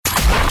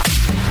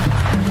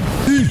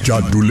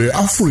Ijadu Le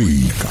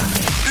Africa.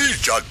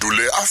 Ijadu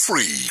Le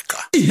Africa.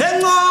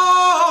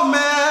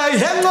 Ncome,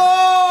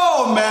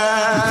 Ncome.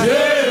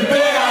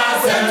 Yimpi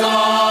yase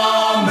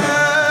Ncome,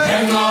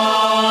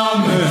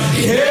 Ncome.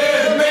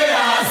 Yimpi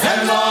yase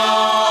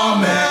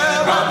Ncome,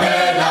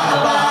 baphela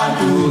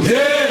abantu.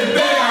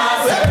 Yimpi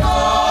yase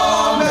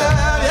Ncome,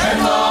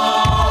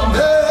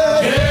 Ncome.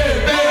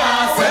 Yimpi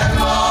yase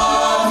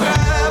Ncome,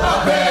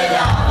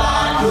 baphela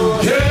abantu.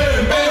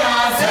 Yimpi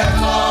yase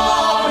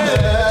Ncome,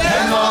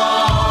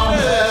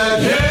 Ncome.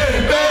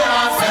 Yimpi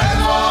yase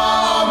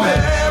Ncome,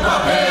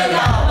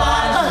 baphela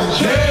abantu.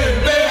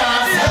 Yimpi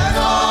yase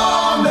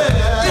Ncome,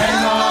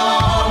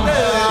 Ncome.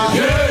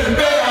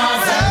 Yimpi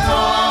yase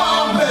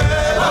Ncome,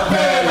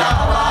 baphela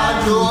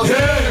abantu.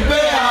 Yimpi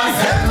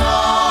yase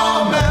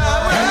Ncome,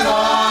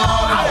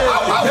 Ncome.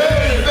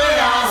 Yimpi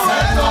yase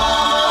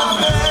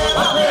Ncome,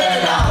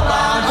 baphela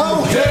abantu.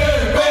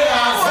 Yimpi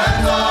yase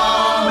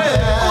Ncome,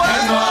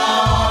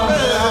 Ncome.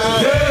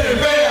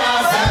 Yimpi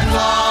yase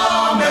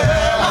Ncome,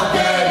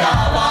 baphela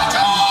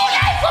abantu.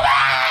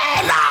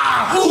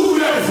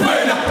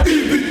 Uyayivumela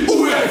impi,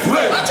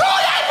 uyayivumela.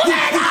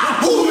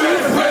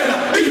 Uyayivumela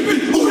impi,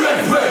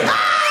 uyayivumela.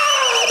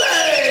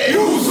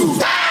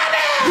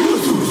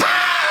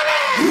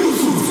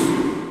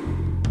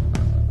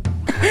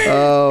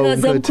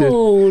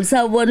 KaZompulu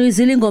sawubona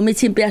izile ingoma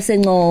ithi impi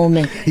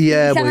yaseNcome.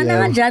 Yebo, Hlangana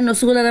yebo. kanjani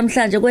nosuku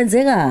namhlanje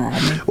kwenzekani?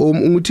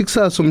 Ngithi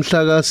kusasa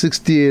umhla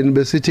ka16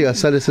 besithi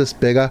asale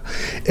sesibheka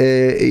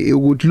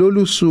ukuthi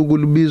lolu suku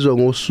lubizwa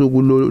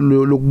ngosuku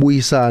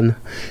lokubuyisana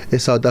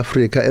eSouth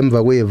Africa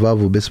emva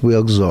kwevavu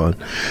besibuya kuzona.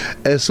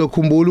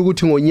 Sokhumbula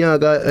ukuthi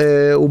ngonyaka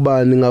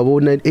ubani ngabo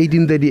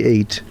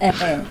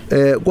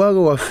 1838 kwake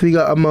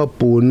wafika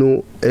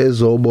amaBhunu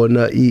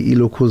ezobona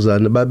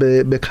ilokhuzana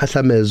babe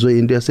bekhahlamezwe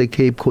into yase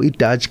Cape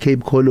iDutch Cape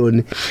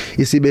Colony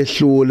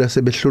isibehlula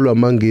sebehlulwa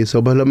amangisa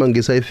obala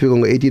amangisa ayifika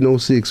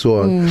ngo1806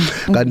 wona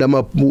kanti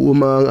ama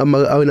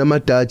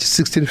Dutch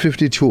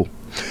 1652.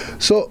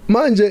 So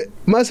manje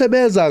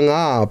masebeza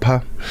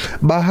ngapha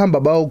bahamba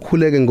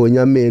bayokhuleka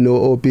eNgonyameni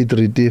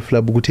oP3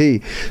 lapho ukuthi hey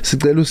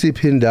sicela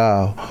usiphi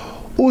indawo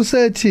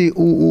usethi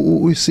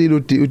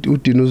usile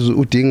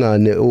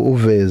uDingane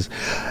uveze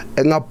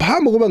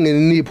ngaphambi kuba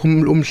ngeniphi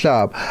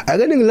umhlaba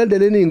ake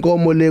ningilandeleni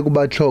inkomo le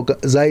kubathloka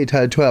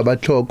zayithathwa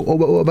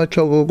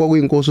abathloka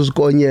kwakuyinkosi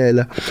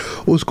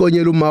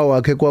uSikonyela uma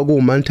wakhe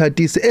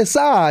kwakuManthathise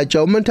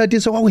esatsha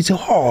uManthathise kwakuyithi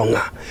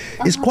honga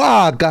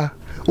isikhwaga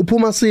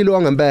uphuma silo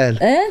wangempela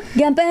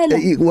Ngempela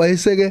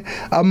wayeseke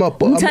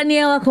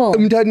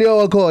umthaniya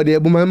wakho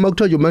yebo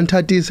makuthoje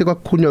uManthathise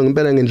kwakukhunywa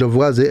ngempela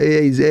ngendlovukazi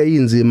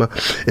eyinzima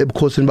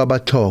ebukhosini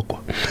babathokwa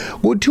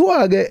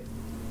kuthiwa ke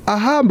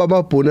ahamba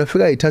amaBhunu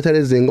afika ayithatha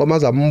lezi inkomo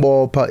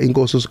azambopha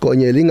inkosi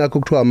uSikonyela ingakho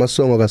kuthiwa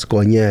amasongo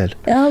kaSikonyela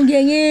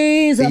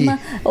ngiyengizwa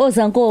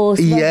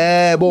ozankosi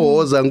yebo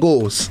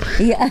ozankosi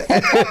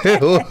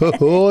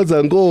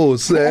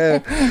ozankosi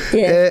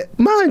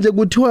manje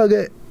kuthiwa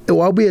ke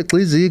wabuye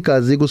egxiza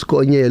igazi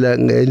kuSikonyela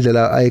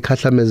ngendlela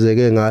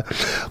ayikhahlamezeke ngayo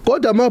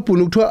kodwa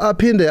amaBhunu kuthiwa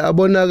aphinde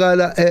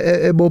abonakala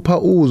ebopha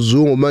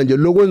uzungu manje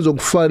lokwenza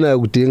ukufana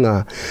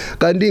ukudinga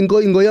kanti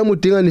ingoyama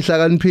uDingane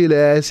ihlakaniphile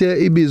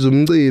yase ibiza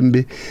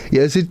umcimbi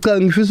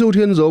yasicha ngifisa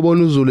ukuthi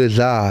nizobona uZulu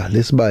edlala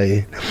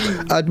lesibayeni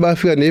athi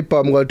bafika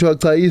nebhamu kwathiwa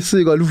cha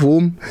isiko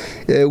livumi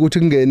ukuthi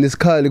kungene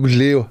isikhali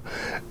kudliwa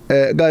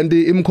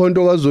kanti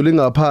imkhonto kaZulu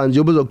ingaphandle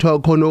yobuza kuthiwa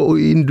khona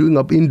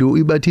indu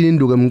ibathini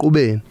induku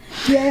emqubeni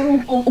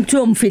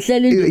ukuthiwa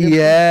umfihlela induku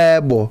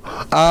yebo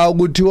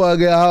akuthiwa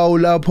ke hawu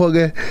lapho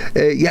ke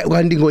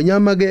kanti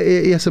ngonyama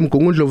ke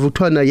yasemgungundlovu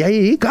kuthiwa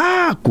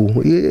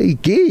yayigagu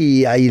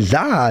igiya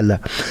ayidlala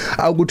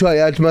akuthiwa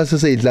yathi mase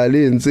seyidlala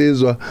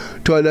insizwa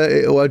thola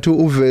wathi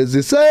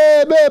uvezi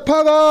sebe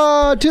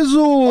phakathi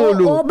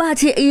Zulu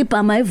obathi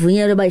ibhama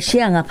ivunyelwe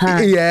bayishiya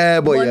ngaphandle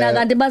yebo bona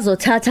kanti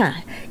bazothatha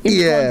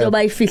imkhonto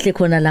bayifihle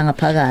khona la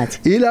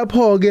ngaphakathi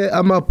ilapho ke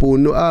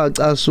amaBhunu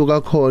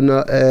acasuka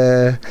khona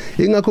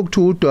ingakho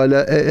kuthiwa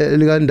udwala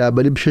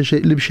likandaba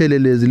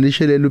libishelelezi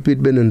lishelela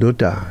uPete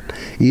benendodana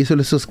yiso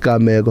leso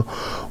sigameko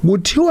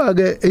kuthiwa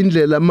ke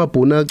indlela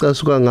amaBhunu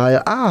acasuka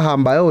ngayo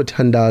ahamba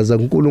ayothandaza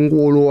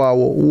uNkulunkulu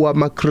wawo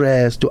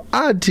wamaKristu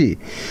athi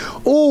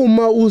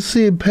uma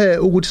usiphe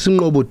ukuthi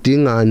sinqobe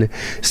uDingane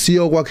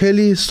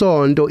siyokwakhela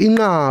isonto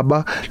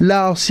inqaba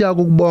la siya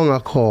ukubonga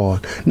khona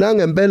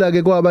nangempela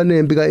ke kwaba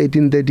nempi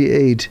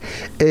ka1838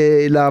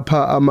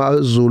 lapha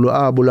amaZulu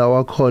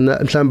abulawa khona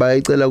mhlamba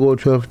ayicela ko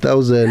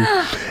 12,000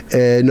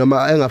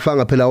 noma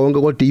engafanga phela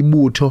wonke kodwa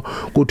ibutho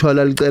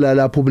kuthola licela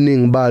lapho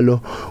ubuningi balo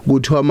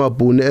kuthiwa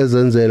amaBhunu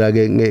ezenzela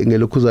ke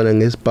ngelokhuzana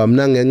ngesibhamu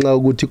nangenxa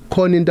ukuthi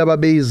kukhona into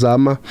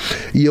ababeyizama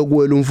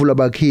yokuwela umfula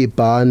bakhe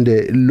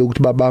ibhande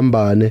lokuthi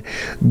babambane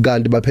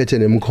kanti baphethe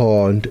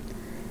nemkhonto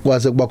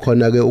kwase kuba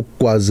khona ke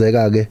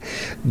ukugwazeka ke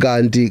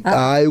kanti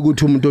hayi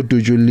ukuthi umuntu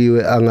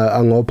odutshuliwe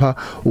angopha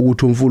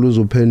ukuthi umfulu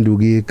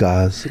uzophenduka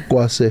igazi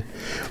kwase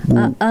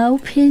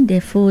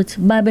awuphinde futhi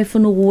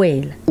babefuna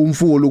ukuwela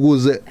umfulu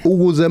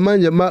ukuze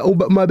manje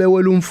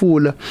mabewela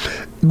umfula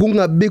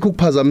kungabikho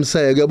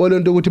ukuphazamiseka yabona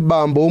into ukuthi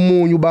bamba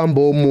omunye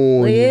ubamba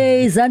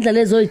omunye izandla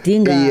lezo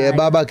oyidinga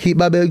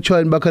babe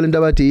join bakhalenta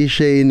abathi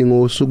ishane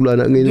ngosuku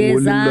lwana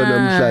ngolimi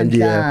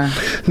namhlanje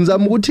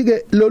ngizama ukuthi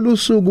ke lolu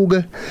suku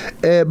ke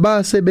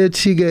base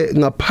bethi ke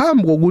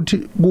ngaphambi kokuthi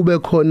kube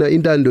khona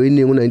intando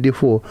iningi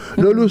u94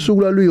 lolu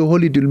suku laluyi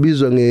holiday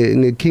libizwa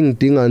ngeKing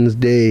Dingane's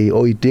Day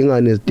or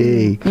iDingane's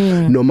Day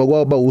noma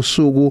kwaba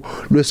usuku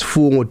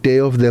lwesifungo Day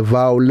of the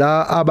Vow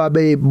la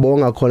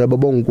ababeyibonga khona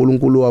babonga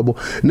uNkulunkulu wabo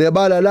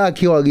nebala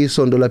lakhiwa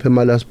kisonto lapha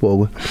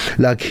eMalasbhokwe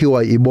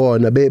lakhiwa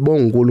ibona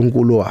bebonga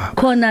uNkulunkulu wabo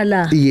khona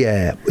la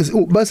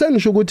base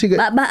ngisho ukuthi ke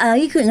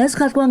ayikho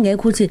ngesikhathi kwangekho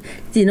ukuthi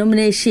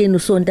denomination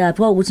usonto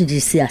ukuthi nje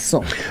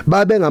siyasonga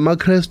babe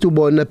ngamaKristu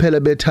bona phela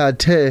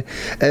bethathe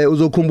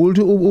uzokhumbula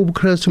ukuthi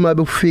ubuKristu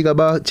mabe kufika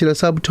bathina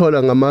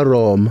sabuthola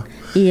ngamaRoma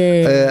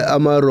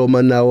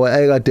amaRoma nawo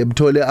ayekade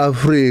buthole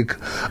eAfrica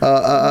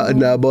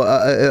nabo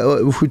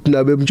futhi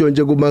nabe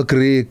emtshontshe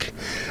kumaGreek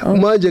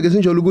manje ke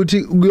sinjolo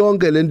ukuthi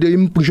yonke lento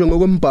imbhisho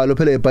ngokwembhalo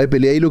phela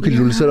eBhayibheli yayilokhu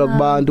idluliselwa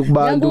kubantu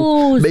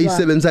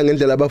beyisebenzisa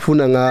ngendlela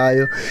abafuna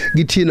ngayo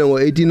kithina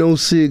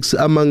ngo1806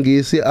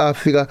 amangisi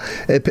afika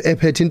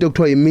ephethe into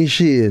okuthiwa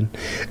imission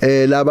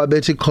laba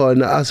bethi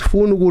khona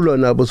asifuni kulwa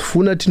nabo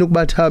sifuna thina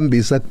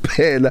ukubathambisa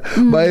kuphela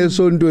baye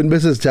esontweni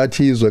bese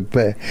sithathizwe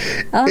kuphela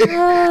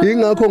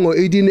ingakho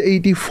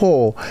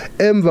ngo1884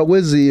 emva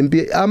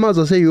kwezimpi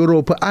amazwe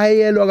aseEurope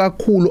ayelwa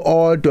kakhulu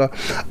odwa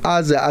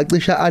aze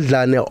acisha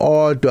adlane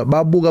odwa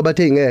babuka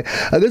bathe ngeke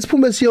ake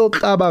siphume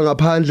siyoklaba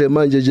ngaphandle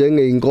manje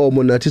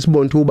njengeinkomo nathi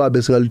sibone ukuthi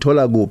ubabe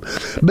singalithola kuphi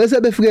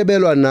bese befike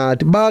belwa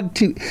nathi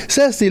bathi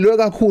sesilwe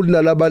kakhulu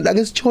nalabantu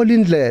ake sithola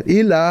indlela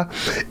ila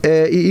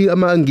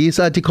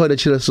amangisi athi khona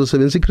thina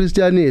sisebenzisa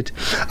iChristianity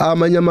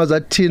amanye amazwe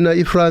athina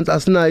iFrance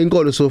asinayo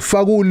inkolo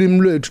sofaka ulimi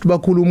lwethu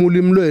bakhuluma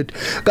ulimi lwethu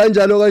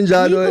kanjalo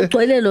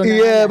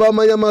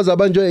amanye amazwe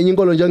abanjwe enye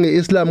inkolo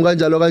njengeIslam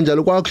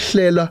kanjalo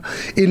kwakuhlela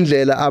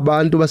indlela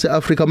abantu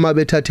baseAfrika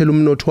mabethathela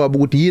umnotho wabo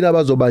ukuthi yini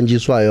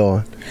abazobanjiswa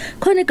yona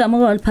khona igama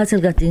kwaliphathe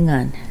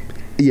likaDingane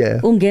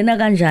ungena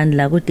kanjani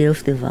la ku Day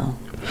of the Vow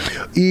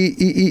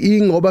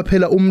ingoba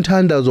phela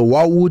umthandazo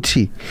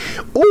wawuthi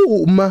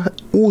uma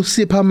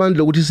usipha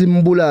amandla ukuthi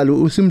simbulale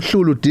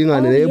usimhlule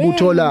uDingane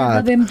nebutho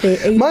lakhe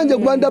manje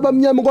kubantu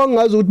abamnyama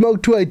kwangazi ukuthi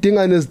makuthiwa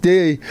iDingane's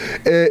Day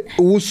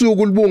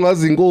usuku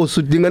libungaza inkosi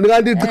uDingane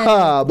kanti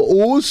cha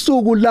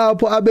usuku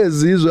lapho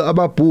abezizwe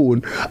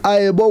abaBhunu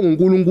ayebonga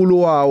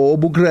uNkulunkulu wawo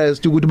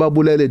obuKristu ukuthi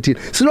babulele thina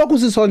silokhu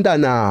sisonta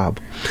nabo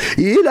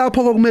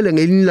yilapho okumele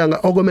ngelinye ilanga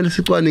okumele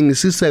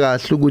sicwaningisise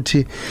kahle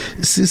ukuthi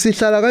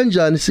sihlala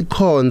kanjani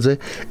sikhonze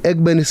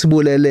ekubeni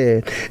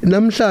sibulelene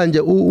namhlanje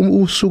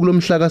usuku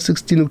lomhla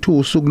ka16 kuthiwa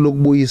usuku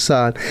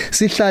lokubuyisana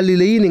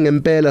sihlalile yini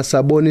ngempela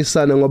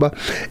sabonisana ngoba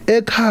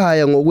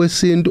ekhaya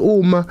ngokwesintu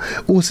uma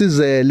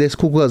usizele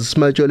sikhukhukazi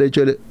simatshole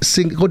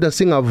kodwa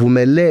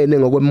singavumelene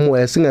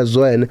ngokwemoya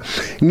singezwene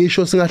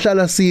ngisho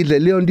singahlala sidle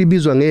leyo nto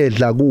ibizwa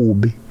ngedla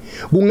kubi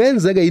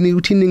kungenzeka yini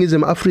ukuthi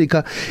iningizimu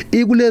Afrika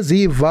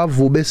ikulezi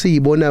ivavu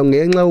besiyibona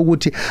ngenxa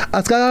ukuthi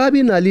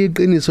asikakabi nali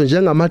iqiniso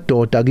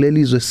njengamadoda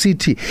kulelizwe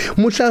sithi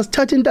muhla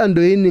sithatha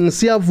intando yeningi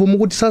siyavuma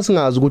ukuthi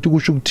sasingazi ukuthi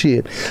kusho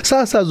ukuthini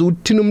sasazi ukuthi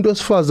thina umuntu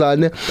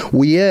osifazane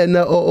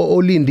uyena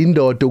olinda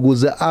indoda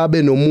ukuze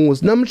abe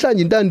nomuzi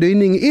namhlanje intando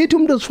yeningi ithi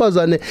umuntu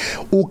osifazane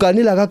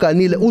uganila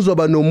kaganile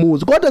uzoba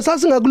nomuzi kodwa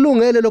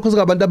sasingakulungele lokho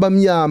singabantu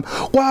abamnyama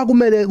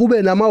kwakumele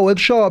kube nama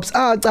workshops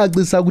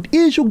acacisa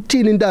ukuthi isho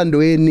ukuthini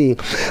intando yeningi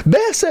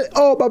bese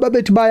obaba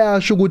bethu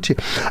bayasho ukuthi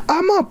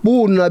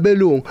amaBhunu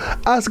nabelungu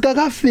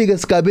asikakafike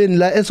esigabeni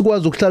la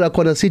esikwazi ukuhlala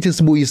khona sithi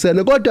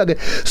sibuyisene kodwa ke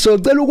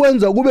socela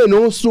ukwenza kube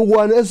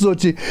nosukwane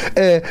esizothi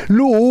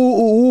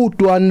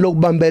udwani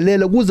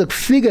lokubambelela kuze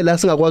kufike la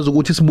singakwazi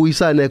ukuthi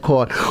sibuyisane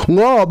khona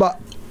ngoba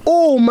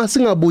uma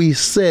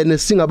singabuyisene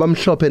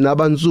singabamhlophe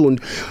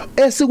nabansundu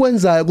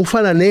esikwenzayo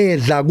kufana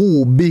nedla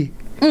kubi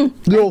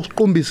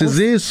lokuqumbisa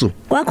izisu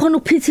kwakhona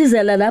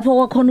ukuphithizela lapho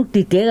kwakhona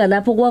ukudideka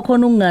lapho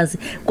kwakhona ukungazi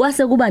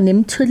kwase kuba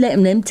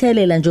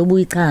nemthelela nje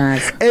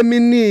obuyichaza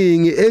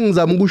eminingi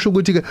engizama ukusho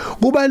ukuthi ke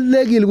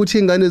kubalekile ukuthi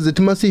ingane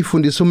zethu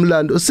masifundisa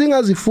umlando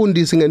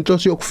singazifundisi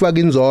ngenhloso yokufaka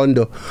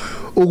inzondo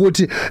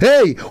ukuthi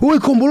hey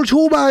uyikhumbula ukuthi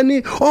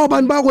ubani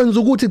obani bakwenza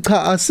ukuthi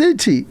cha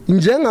asithi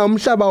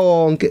njengamhlaba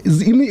wonke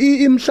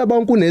imhlaba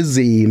wonke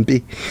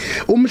unezimpi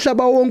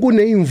umhlaba wonke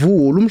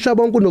uneimvula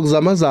umhlaba wonke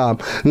unokuzamazama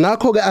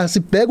ngakho ke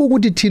asibheke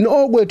ukuthi thina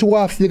okwethu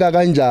kwafika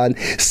kanjani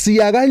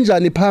siya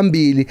kanjani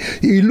phambili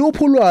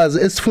iluphu ulwazi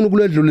esifuna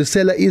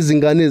ukuledlulisela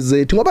izingane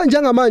zethu ngoba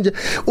njengamanje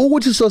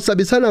ukuthi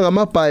sosabisana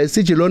ngamabhayi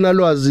sithi lona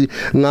lwazi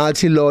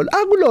ngathi lona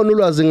akulona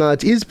ulwazi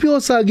ngathi isiphiwo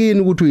sakini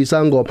ukuthi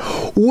uyisangoma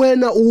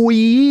wena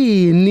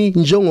uyini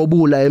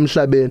njengobula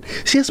emhlabeni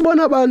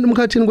siyasibona abantu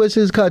emkhathini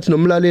kwesikhathi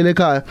nomlaleli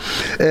ekhaya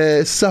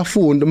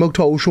sisafunda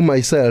makuthiwa usho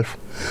myself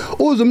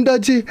uze umuntu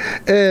athi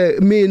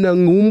mina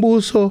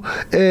ngumbuso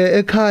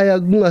ekhaya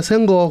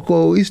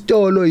kungasengoko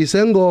isitolo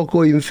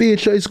isengoko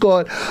imfihlo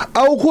isikole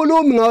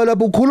awukhulumi ngawo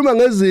lapho ukhuluma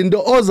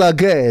ngezinto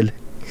ozakhele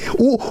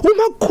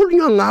uma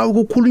kukhulunywa ngawo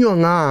kukhulunywa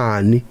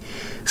ngani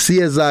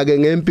siyeza ke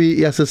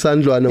ngempi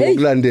yasesandlwana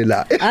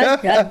ngokulandela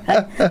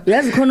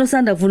yazi khona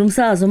usanda kuvula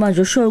umsakazo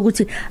manje ushoyo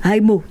ukuthi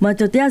hayibo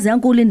madoda yazi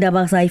yankulu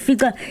indaba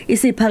sayifica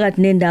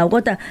isiphakathi nendawo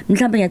kodwa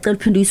mhlawumbe ngiyacela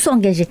uphinde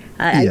uyisonke nje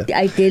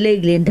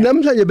ayideleki le ndaba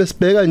namhlanje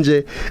besibheka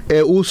nje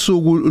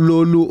usuku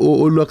lolu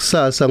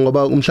olwakusasa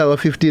ngoba umhla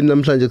ka15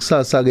 namhlanje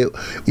kusasa ke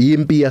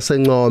yimpi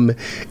yaseNcome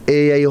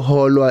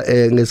eyayiholwa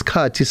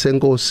ngesikhathi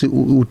senkosi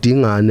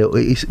uDingane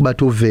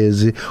bathu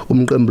uvezi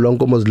umqembu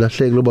lonkomo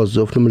zilahleke loba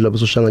zofuna umdlalo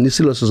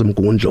soshanganyisilo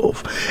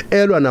sezemgungundlovu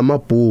elwa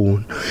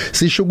namaBhunu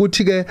sisho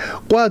ukuthi ke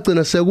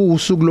kwagcina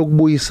sekuusuku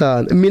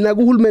lokubuyisana mina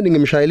kuhulumeni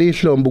ngimshayela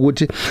ihlombe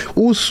ukuthi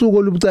usuku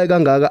olubucayi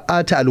kangaka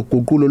athi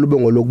aluguqulo lube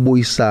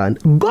ngolokubuyisana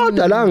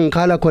kodwa la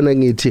ngikhala khona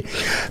ngithi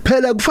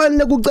phela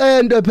kufanele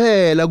kucentwe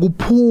phela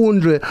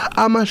kuphundwe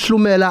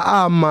amahlumela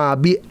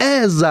amabi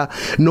eza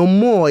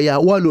nomoya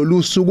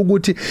walolu suku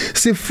ukuthi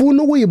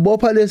sifuna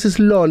ukuyibopha lesi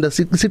silonda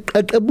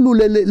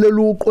siqeqebulule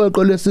lolu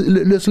qweqo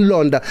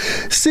lesilonda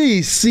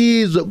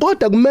siyisizwe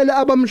kodwa kumele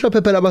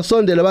abamhlophe phela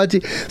basondela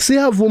bathi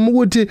siyavuma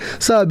ukuthi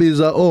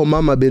sabiza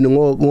omama beni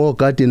ngo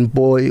garden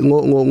boy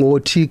ngo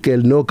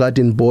tigel no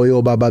garden boy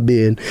obaba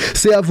beni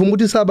siyavuma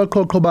ukuthi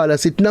sabaqhoqhobala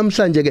sithi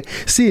namhlanje ke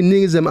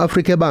siyiningizimu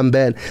Afrika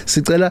ebambene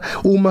sicela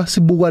uma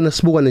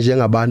sibukana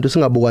njengabantu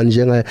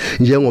singabukani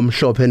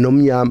njengomhlophe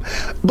nomnyama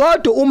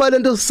kodwa uma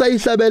lento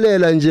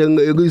sisayihlabelela nje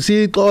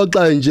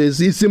sixoxa nje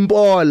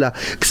sisimpola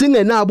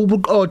singenabo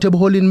ubuqotho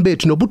ebuholini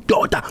bethu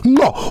nobudoda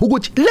ngo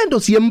ukuthi lento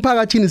siye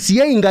emphakathini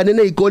siye ingane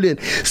ezikoleni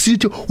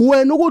sithi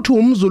wena ukuthi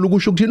umZulu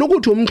kusho ukuthini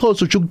ukuthi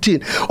umXhosa usho ukuthini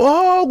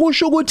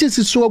kusho ukuthi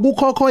sisuka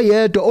kukhokho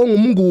yedwa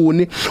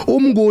ongumnguni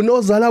umnguni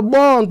ozala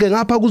bonke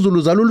ngapha kuZulu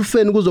uzala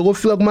ulufeni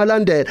kuzokufika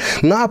kumalandela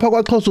ngapha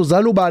kwaXhosa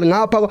uzala ubani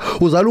ngapha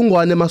uzala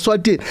ungwane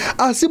eMaswatini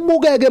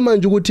asibukeke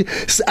manje ukuthi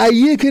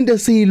ayikho into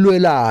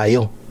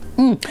esiyilwelayo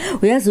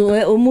uyazi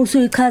umusu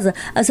uyichaza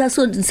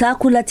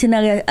sakhula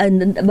thina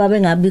babe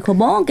ngabikho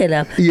bonke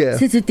lapha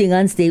sithi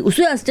uDingane Day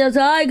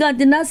usuyasitshela hayi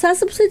kanti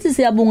nasasithi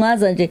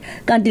siyabungaza nje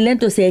kanti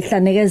lento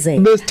siyayihlanekeza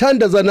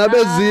besithandaza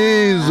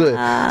nabezizwe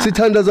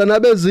sithandaza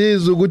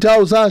nabezizwe ukuthi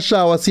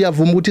awusashawa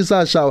siyavuma ukuthi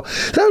sashawa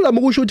senzama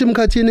ukusho ukuthi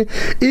emkhathini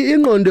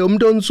ingqondo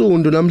yomuntu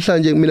onsundu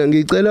namhlanje mina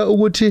ngicela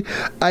ukuthi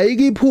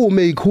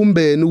ayikiphume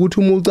ikhumbeni ukuthi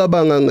uma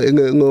ucabanga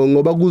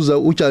ngoba kuza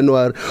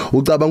uJanuary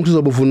ucabanga ukuthi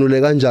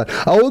uzobuvunule kanjani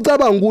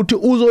awucabanga ukuthi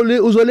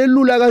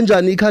uzolelula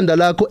kanjani ikhanda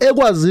lakho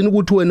ekwazini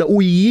ukuthi wena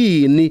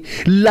uyini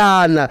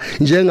lana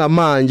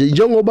njengamanje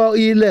njengoba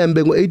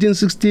ilembe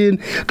ngo1816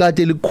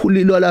 kade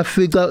likhulilwa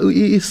lafica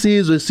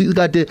isizwe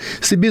kade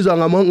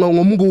sibizwa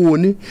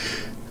ngomnguni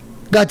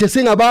kade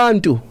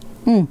singabantu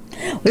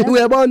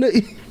uyabona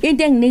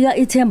into enginika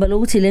ithemba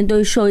lokuthi lento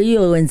oyisho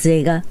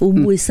iyokwenzeka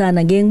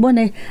ubuyisana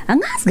ngiyengibone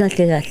angazi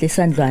kahle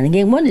esandlwane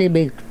ngiyengibone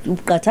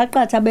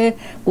beqatha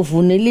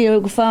bekuvuneliwe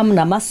kufama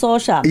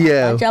namasosha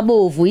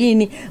abatshabovu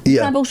yini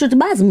mhlawumbe kusho ukuthi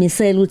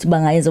bazimisela ukuthi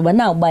bangayenza ngoba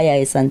nawo baya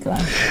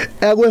esandlwane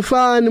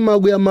akwefani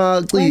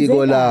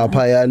makuyamaciko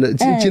lapha yana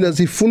thina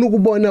sifuna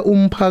ukubona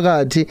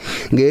umphakathi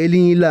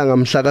ngelinye ilanga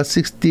mhla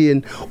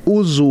ka16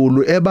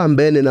 uZulu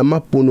ebambene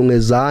namaBhunu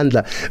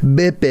ngezandla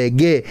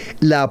bebheke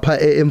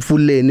lapha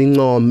emfuleni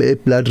Ncome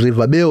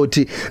River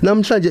beyothi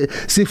namhlanje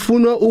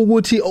sifuna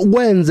ukuthi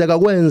kwenzeka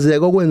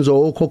okwenziwa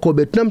okhokho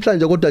bethu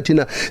namhlanje kodwa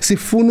thina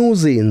sifuna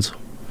uzinzo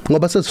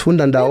ngoba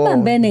sesifunda ndawo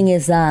bambene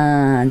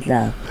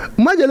ngezandla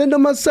manje lento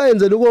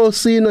masayenze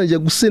lokosina nje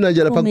kusina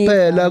nje lapha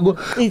kuphela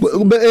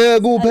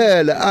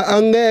kuphela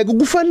angeke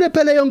kufanele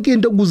phela yonke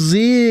into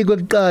kuzikwe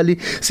kuqali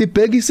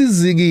sibheke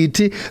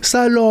isizikithi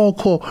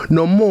salokho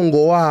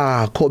nomongo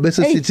wakho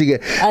bese sithi ke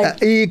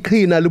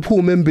iqhina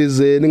liphume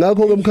embizeni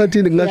ngakho ke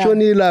emkhathini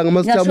ngashona ilanga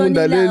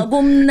masicamunda leli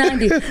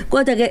kumnandi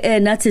kodwa ke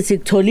nathi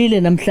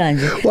sikutholile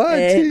namhlanje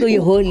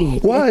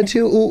kuyiholi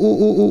wathi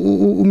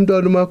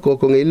umntwana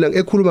uMagogo ngelanga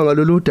ekhuluma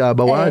ngalolu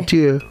daba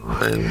wathi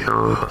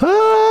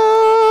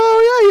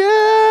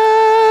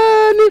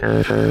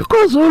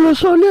KwaZulu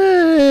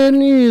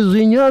soneni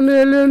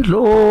zinyane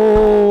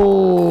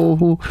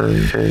lendlovu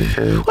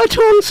wathi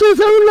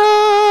umsiza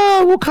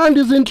ulawo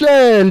ukhanda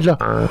izinhlendla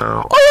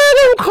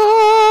oyeke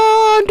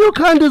mkhanda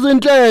ukhanda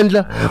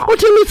izinhlendla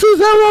uthi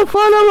ngisiza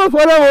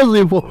amafala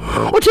ngozipho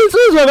uthi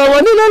insizwa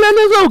kawanina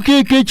lana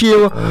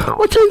ezawugigijima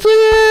uthi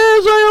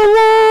insizwa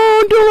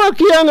yomuntu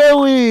wakhiya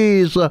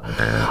ngewisa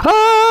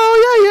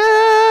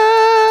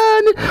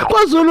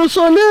KwaZulu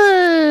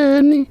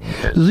soneni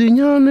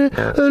zinyane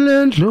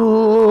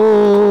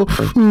lendlo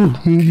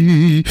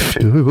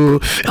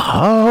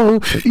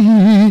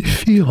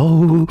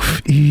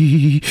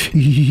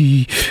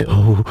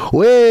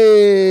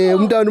we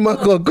umntana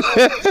uMagogo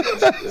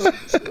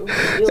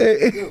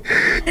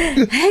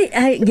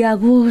hey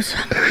ngiyakuzwa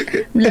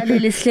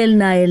mlaleli sihleli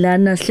naye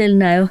lana sihleli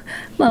nayo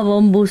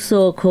baba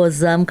Mbuso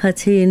Khoza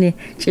mkhathini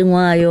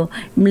Tshingwayo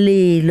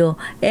Mlilo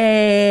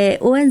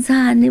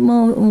wenzani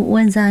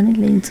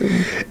leinsuku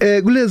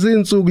kulezi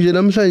insuku nje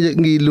namhlanje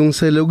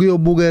ngilungisele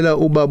ukuyobukela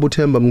ubaba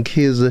uThemba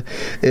Mkhize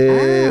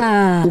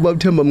ubaba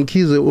uThemba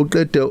Mkhize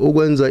uqeda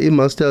ukwenza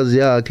iMasters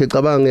yakhe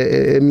cabange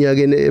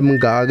eminyakeni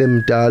emingaka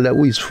emidala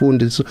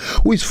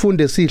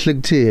uyisifunde esihle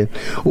kuthini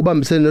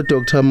ubambisene no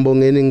Dr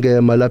Mbongeni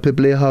Ngema lapha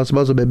ePlayhouse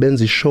bazobe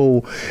benza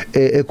ishow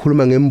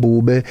ekhuluma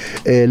ngembube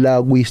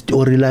la kuyi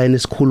storyline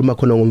esikhuluma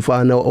khona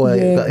ngomfana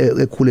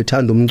ekhule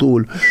ethanda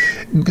umculo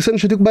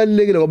sengisho ukuthi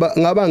kubalekile ngoba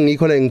ngaba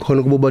ngikho la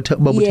ngikhona kuba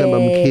babuthemba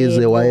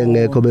Mkhize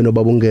wayengekho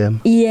benobaba uNgema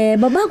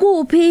baba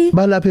kuphi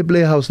balapha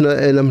ePlayhouse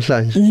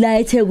namhlanje la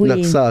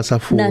eThekwini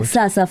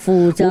nakusasa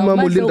futhi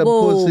uma ulinda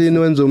Bukhosini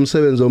wenza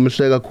umsebenzi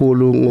omhle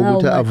kakhulu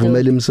ngokuthi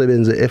avumele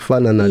imisebenzi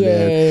efana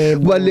naleyo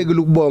kubalekile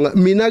ukubonga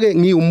mina ke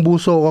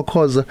ngiyumbuso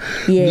Khoza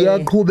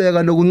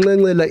ngiyaqhubeka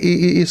nokunxenxela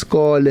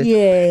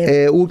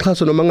isikole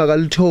uxhaso noma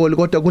ngakalitholi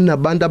kodwa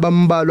kunabantu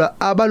abambalwa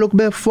abalokhu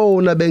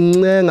befona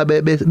bencenga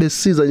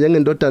besiza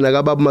njengendodana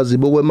kaBaba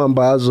Mazibu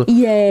kwemambazo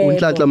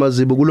uNhlanhla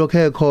Mazibu kulokho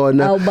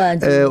ekhona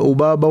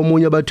ubaba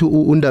omunye bathi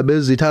uNdaba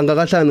ezitha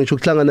angakahlanga ngisho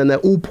ukuhlangana naye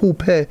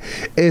uphuphe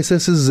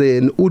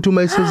esesizeni uthi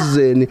uma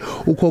esesizeni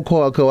ukhokho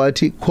wakhe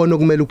wathi khona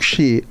kumele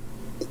ukushiye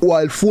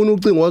walifuna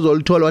ucingo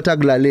wazolithola wathi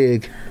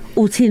akulaleke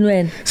uthini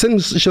wena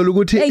sengisho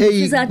ukuthi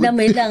isizathi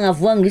namela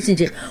ngavuka ngithi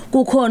nje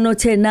kukhona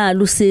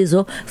othenala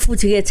usizo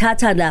futhi ke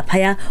thatha lapha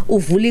ya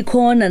uvula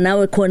ikhona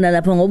nawe khona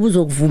lapha ngoba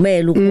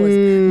uzokuvumela ukhoza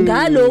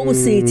ngaloko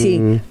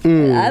sithi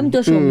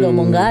amntosho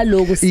mlomo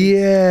ngaloko sithi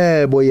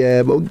yebo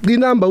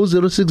inamba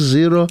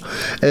u060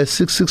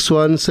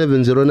 661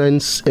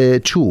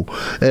 7092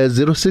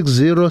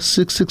 060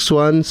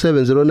 661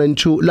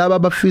 7092 laba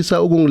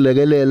bafisa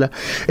ukungilekelela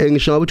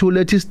ngisho ngabuthi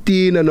ulethe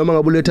istina noma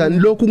ngabe ulethani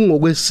lokhu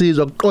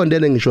kungokwesizwa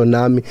kuqondene ngisho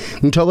nami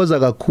ngithokoza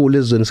kakhulu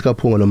ezweni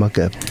sikaphunga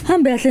noMageba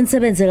hambe kahle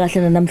nisebenze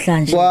kahle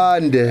namhlanje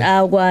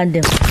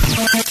kwande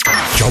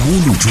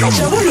Jabulu Jule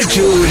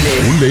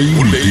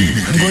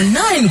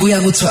ngo9 kuya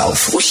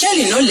ku12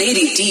 uhleli no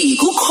Lady D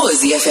ku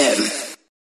Khosi FM